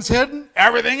 Nothing's hidden,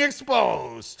 everything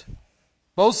exposed.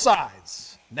 Both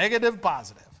sides, negative,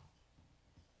 positive.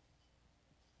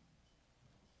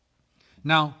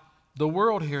 Now, the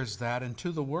world hears that, and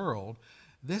to the world,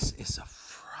 this is a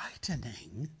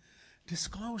frightening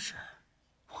disclosure.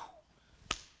 Whew.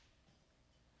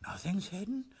 Nothing's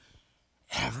hidden.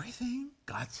 Everything.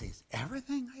 God sees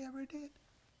everything I ever did.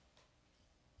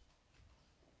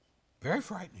 Very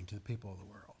frightening to the people of the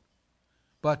world.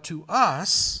 But to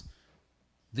us,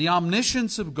 the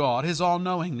omniscience of God, His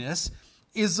all-knowingness,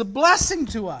 is a blessing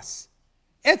to us.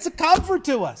 It's a comfort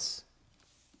to us.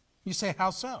 You say,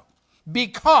 how so?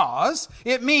 Because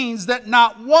it means that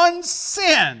not one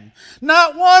sin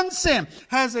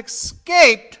has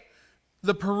escaped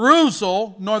the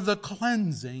perusal nor the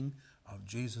cleansing of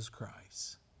Jesus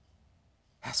Christ.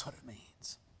 That's what it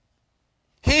means.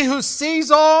 He who sees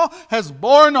all has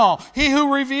borne all. He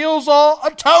who reveals all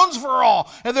atones for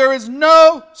all. And there is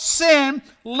no sin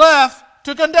left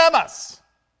to condemn us.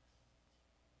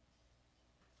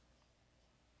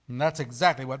 And that's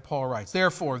exactly what Paul writes.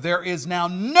 Therefore, there is now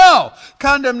no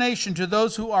condemnation to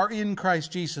those who are in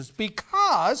Christ Jesus,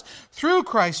 because through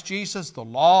Christ Jesus, the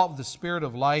law of the Spirit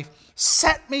of life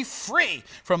set me free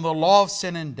from the law of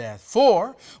sin and death.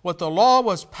 For what the law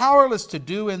was powerless to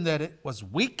do in that it was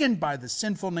weakened by the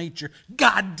sinful nature,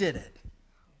 God did it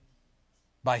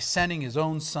by sending His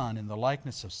own Son in the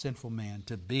likeness of sinful man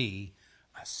to be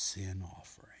a sin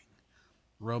offering.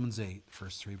 Romans 8,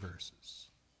 first 3 verses.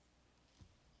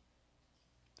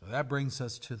 So that brings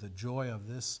us to the joy of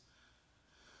this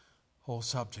whole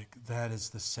subject. That is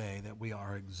to say that we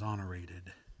are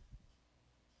exonerated.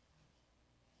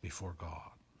 before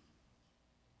God.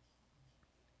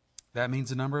 That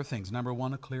means a number of things. Number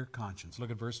one, a clear conscience.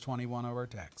 Look at verse 21 of our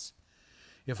text.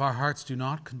 If our hearts do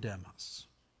not condemn us.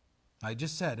 I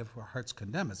just said if our hearts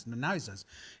condemn us. And now he says,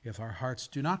 if our hearts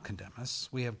do not condemn us,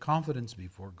 we have confidence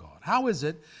before God. How is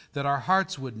it that our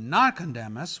hearts would not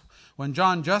condemn us when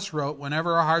John just wrote,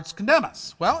 whenever our hearts condemn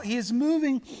us? Well, he is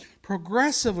moving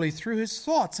progressively through his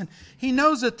thoughts. And he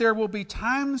knows that there will be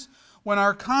times when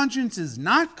our conscience is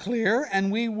not clear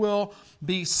and we will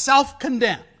be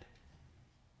self-condemned.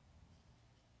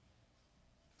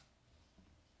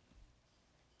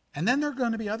 And then there are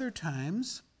going to be other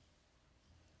times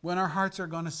when our hearts are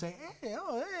going to say,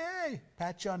 hey,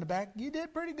 pat you on the back, you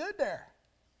did pretty good there.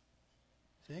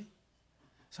 See?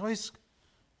 So he's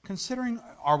considering,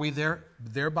 are we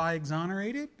thereby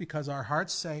exonerated? Because our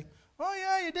hearts say, oh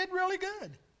yeah, you did really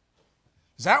good.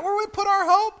 Is that where we put our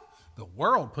hope? The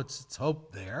world puts its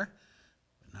hope there,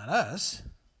 but not us.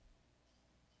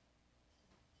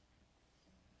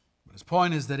 But his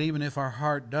point is that even if our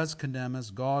heart does condemn us,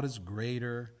 God is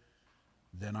greater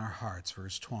than our hearts.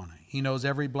 Verse 20. He knows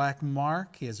every black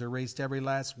mark. He has erased every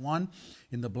last one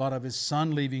in the blood of his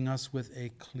Son, leaving us with a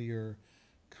clear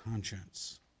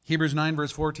conscience. Hebrews 9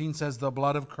 verse 14 says, the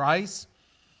blood of Christ,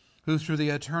 who through the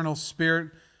eternal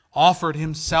Spirit offered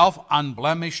himself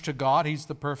unblemished to God, he's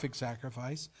the perfect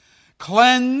sacrifice,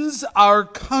 cleanse our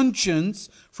conscience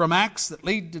from acts that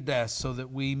lead to death, so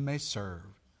that we may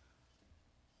serve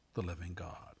the living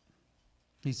God.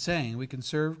 He's saying we can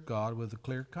serve God with a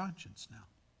clear conscience now,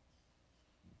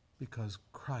 because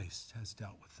Christ has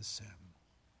dealt with the sin.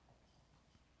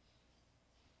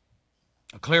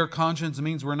 A clear conscience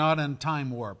means we're not in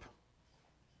time warp.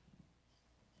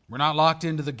 We're not locked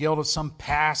into the guilt of some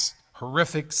past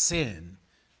horrific sin.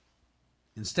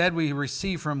 Instead, we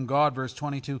receive from God, verse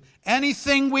 22,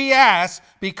 anything we ask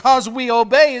because we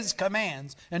obey his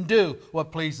commands and do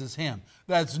what pleases him.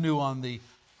 That's new on the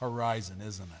horizon,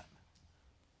 isn't it?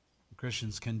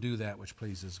 Christians can do that which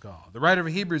pleases God. The writer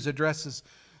of Hebrews addresses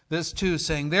this too,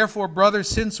 saying, therefore, brothers,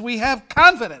 since we have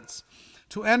confidence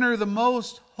to enter the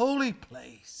most holy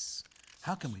place.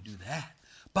 How can we do that?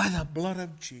 By the blood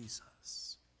of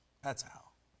Jesus. That's how.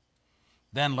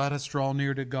 Then let us draw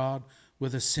near to God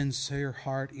with a sincere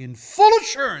heart in full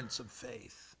assurance of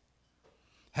faith,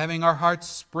 having our hearts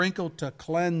sprinkled to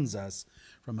cleanse us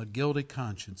from a guilty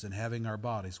conscience, and having our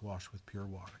bodies washed with pure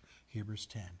water. Hebrews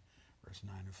 10. Verse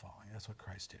 9 and following. That's what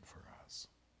Christ did for us.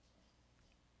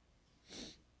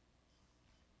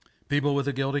 People with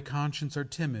a guilty conscience are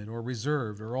timid or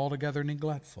reserved or altogether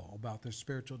neglectful about their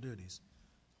spiritual duties,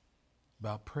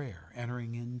 about prayer,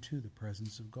 entering into the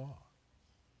presence of God.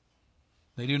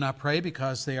 They do not pray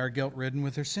because they are guilt-ridden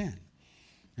with their sin.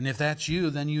 And if that's you,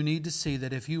 then you need to see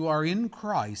that if you are in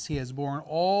Christ, he has borne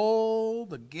all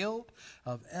the guilt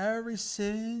of every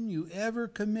sin you ever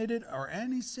committed or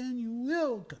any sin you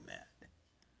will commit.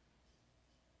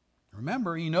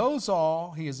 Remember, he knows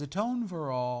all. He has atoned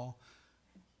for all.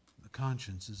 The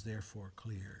conscience is therefore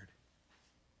cleared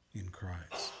in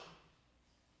Christ.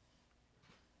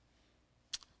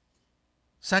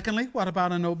 Secondly, what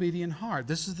about an obedient heart?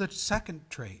 This is the second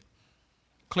trait.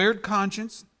 Cleared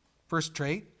conscience, first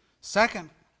trait. Second,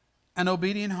 an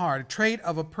obedient heart, a trait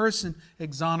of a person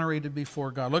exonerated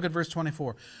before God. Look at verse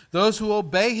 24. Those who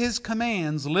obey his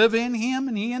commands live in him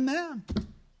and he in them.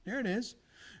 There it is.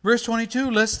 Verse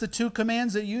 22 lists the two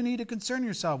commands that you need to concern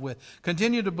yourself with.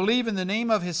 Continue to believe in the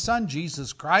name of his Son,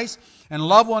 Jesus Christ, and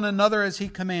love one another as he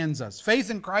commands us.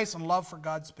 Faith in Christ and love for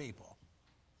God's people.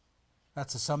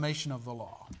 That's a summation of the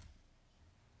law.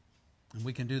 And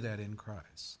we can do that in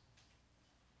Christ.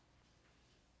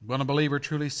 When a believer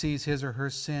truly sees his or her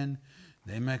sin,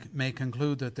 they may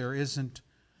conclude that there isn't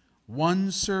one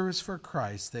service for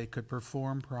Christ they could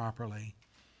perform properly.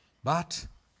 But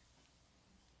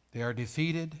they are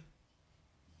defeated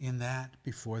in that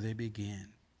before they begin.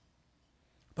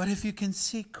 But if you can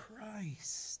see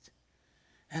Christ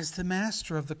as the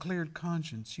master of the cleared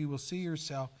conscience, you will see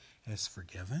yourself as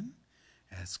forgiven,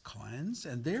 as cleansed,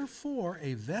 and therefore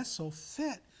a vessel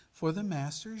fit for the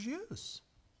master's use.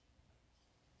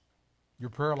 Your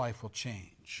prayer life will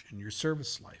change, and your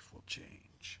service life will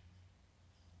change.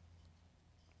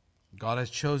 God has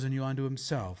chosen you unto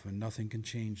himself, and nothing can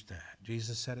change that.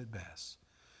 Jesus said it best.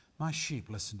 My sheep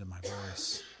listen to my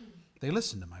voice. They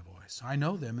listen to my voice. I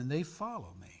know them, and they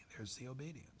follow me. There's the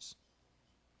obedience.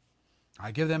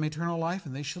 I give them eternal life,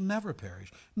 and they shall never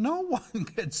perish. No one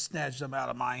can snatch them out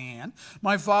of my hand.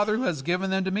 My Father who has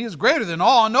given them to me is greater than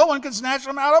all, and no one can snatch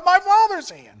them out of my Father's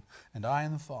hand. And I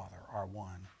and the Father are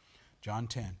one. John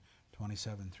 10,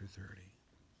 27 through 30.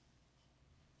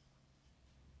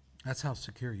 That's how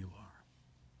secure you are.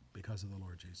 because of the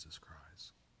Lord Jesus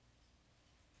Christ.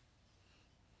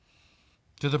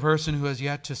 To the person who has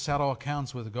yet to settle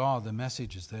accounts with God, the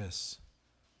message is this: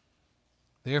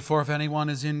 therefore, if anyone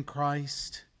is in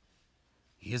Christ,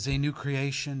 he is a new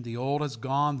creation. The old has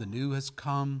gone, the new has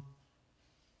come.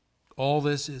 All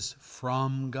this is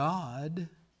from God,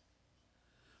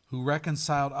 who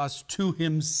reconciled us to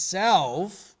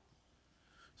himself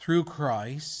through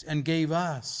Christ and gave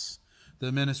us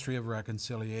the ministry of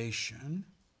reconciliation.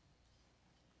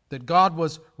 That God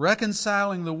was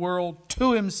reconciling the world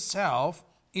to himself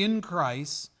in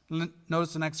Christ.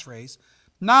 Notice the next phrase: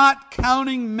 not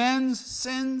counting men's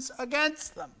sins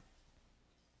against them.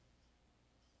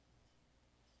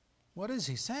 What is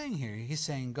he saying here? He's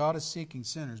saying God is seeking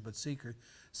sinners, but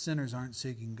sinners aren't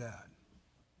seeking God.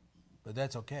 But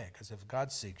that's okay, because if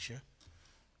God seeks you,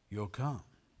 you'll come.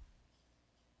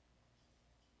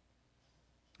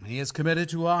 And he has committed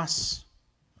to us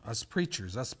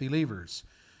preachers, us believers,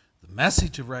 the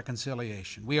message of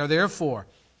reconciliation. We are therefore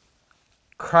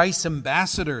Christ's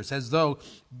ambassadors, as though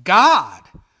God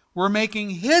were making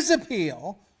his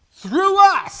appeal through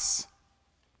us.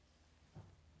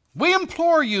 We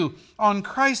implore you on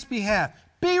Christ's behalf,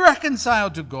 be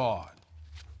reconciled to God.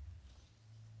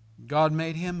 God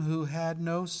made him who had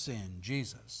no sin,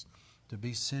 Jesus, to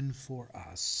be sin for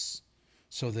us,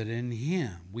 so that in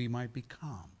him we might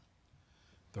become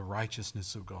the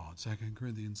righteousness of God. 2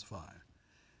 Corinthians 5,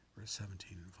 verse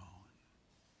 17 and following.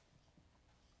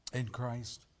 In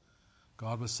Christ,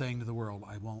 God was saying to the world,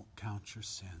 I won't count your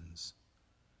sins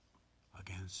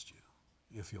against you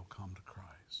if you'll come to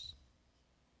Christ.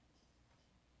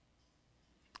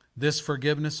 This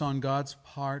forgiveness on God's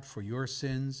part for your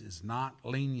sins is not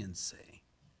leniency.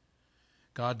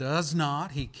 God does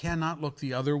not, he cannot look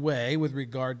the other way with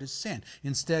regard to sin.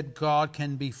 Instead, God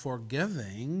can be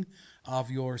forgiving of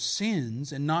your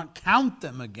sins and not count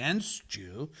them against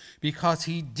you, because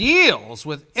he deals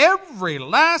with every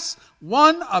last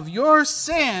one of your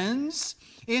sins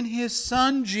in his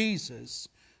Son Jesus,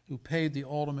 who paid the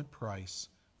ultimate price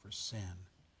for sin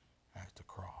at the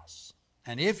cross.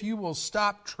 And if you will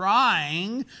stop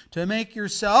trying to make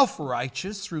yourself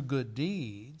righteous through good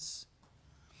deeds,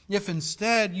 if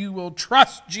instead you will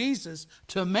trust Jesus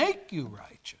to make you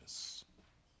righteous,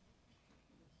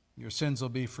 your sins will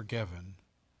be forgiven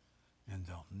and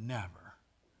they'll never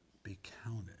be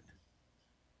counted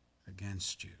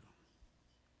against you.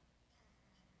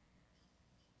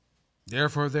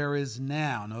 Therefore, there is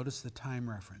now, notice the time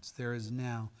reference, there is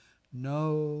now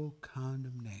no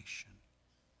condemnation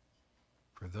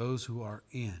for those who are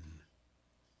in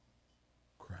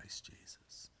Christ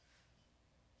Jesus.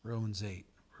 Romans 8,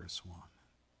 verse 1.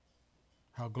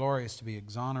 How glorious to be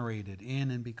exonerated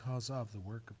in and because of the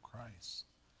work of Christ,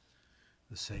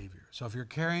 the Savior. So if you're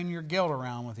carrying your guilt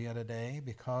around with you today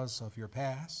because of your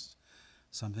past,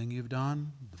 something you've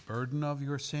done, the burden of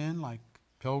your sin, like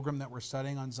Pilgrim that we're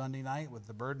studying on Sunday night with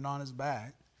the burden on his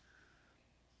back,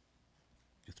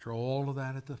 you throw all of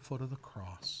that at the foot of the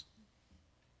cross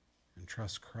and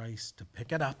trust Christ to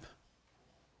pick it up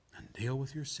and deal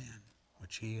with your sin,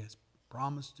 which he has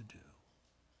promised to do.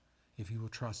 If you will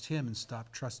trust him and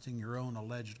stop trusting your own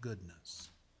alleged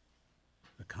goodness,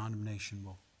 the condemnation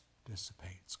will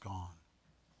dissipate. It's gone.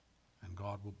 And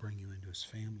God will bring you into his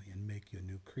family and make you a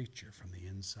new creature from the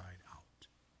inside out.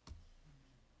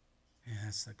 And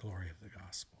that's the glory of the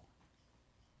gospel.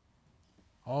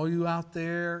 All you out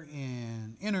there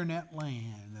in internet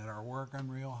land that are working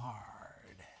real hard,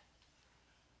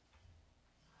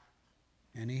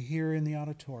 any here in the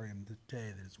auditorium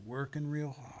today that is working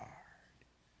real hard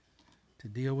to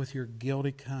deal with your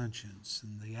guilty conscience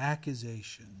and the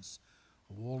accusations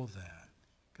of all of that,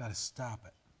 got to stop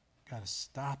it. Got to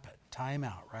stop it. Time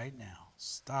out right now.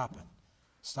 Stop it.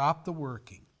 Stop the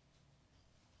working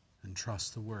and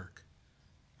trust the work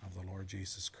of the Lord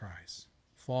Jesus Christ.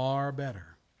 Far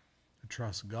better to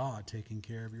trust God taking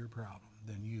care of your problem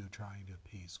than you trying to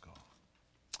appease God.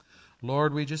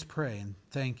 Lord, we just pray and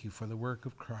thank you for the work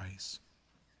of Christ.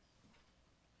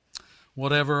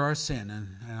 Whatever our sin,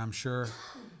 and I'm sure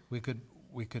we could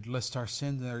list our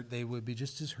sins, they would be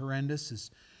just as horrendous as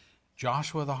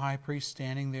Joshua the high priest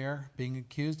standing there being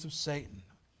accused of Satan,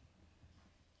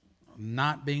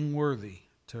 not being worthy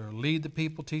to lead the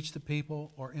people, teach the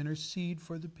people, or intercede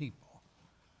for the people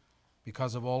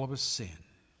because of all of his sin.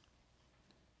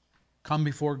 Come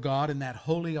before God in that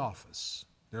holy office.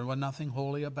 There was nothing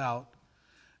holy about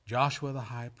Joshua the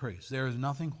high priest. There is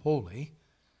nothing holy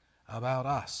about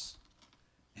us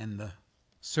in the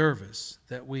service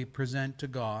that we present to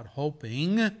God,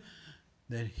 hoping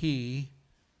that he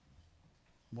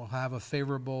will have a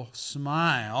favorable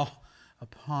smile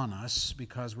upon us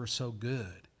because we're so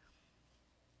good.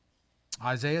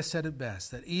 Isaiah said it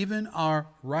best, that even our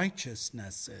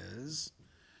righteousnesses,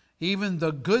 even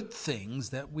the good things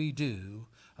that we do,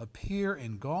 appear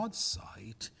in God's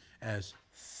sight as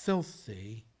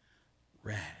filthy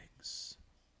rags.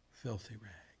 Filthy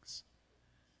rags.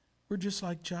 We're just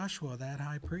like Joshua, that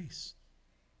high priest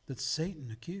that Satan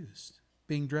accused,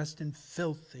 being dressed in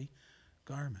filthy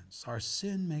garments. Our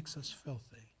sin makes us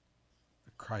filthy,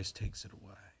 but Christ takes it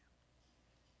away.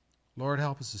 Lord,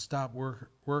 help us to stop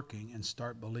working and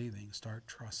start believing, start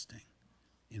trusting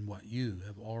in what you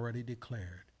have already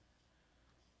declared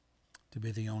to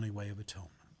be the only way of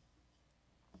atonement.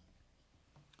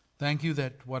 Thank you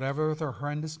that whatever the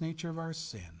horrendous nature of our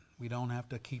sin, we don't have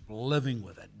to keep living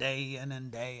with it day in and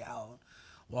day out,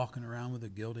 walking around with a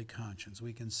guilty conscience.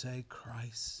 We can say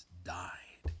Christ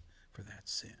died for that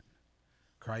sin.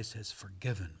 Christ has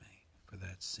forgiven me for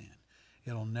that sin.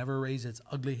 It'll never raise its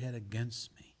ugly head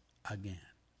against me again.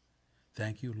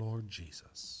 Thank you, Lord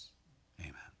Jesus.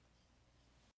 Amen.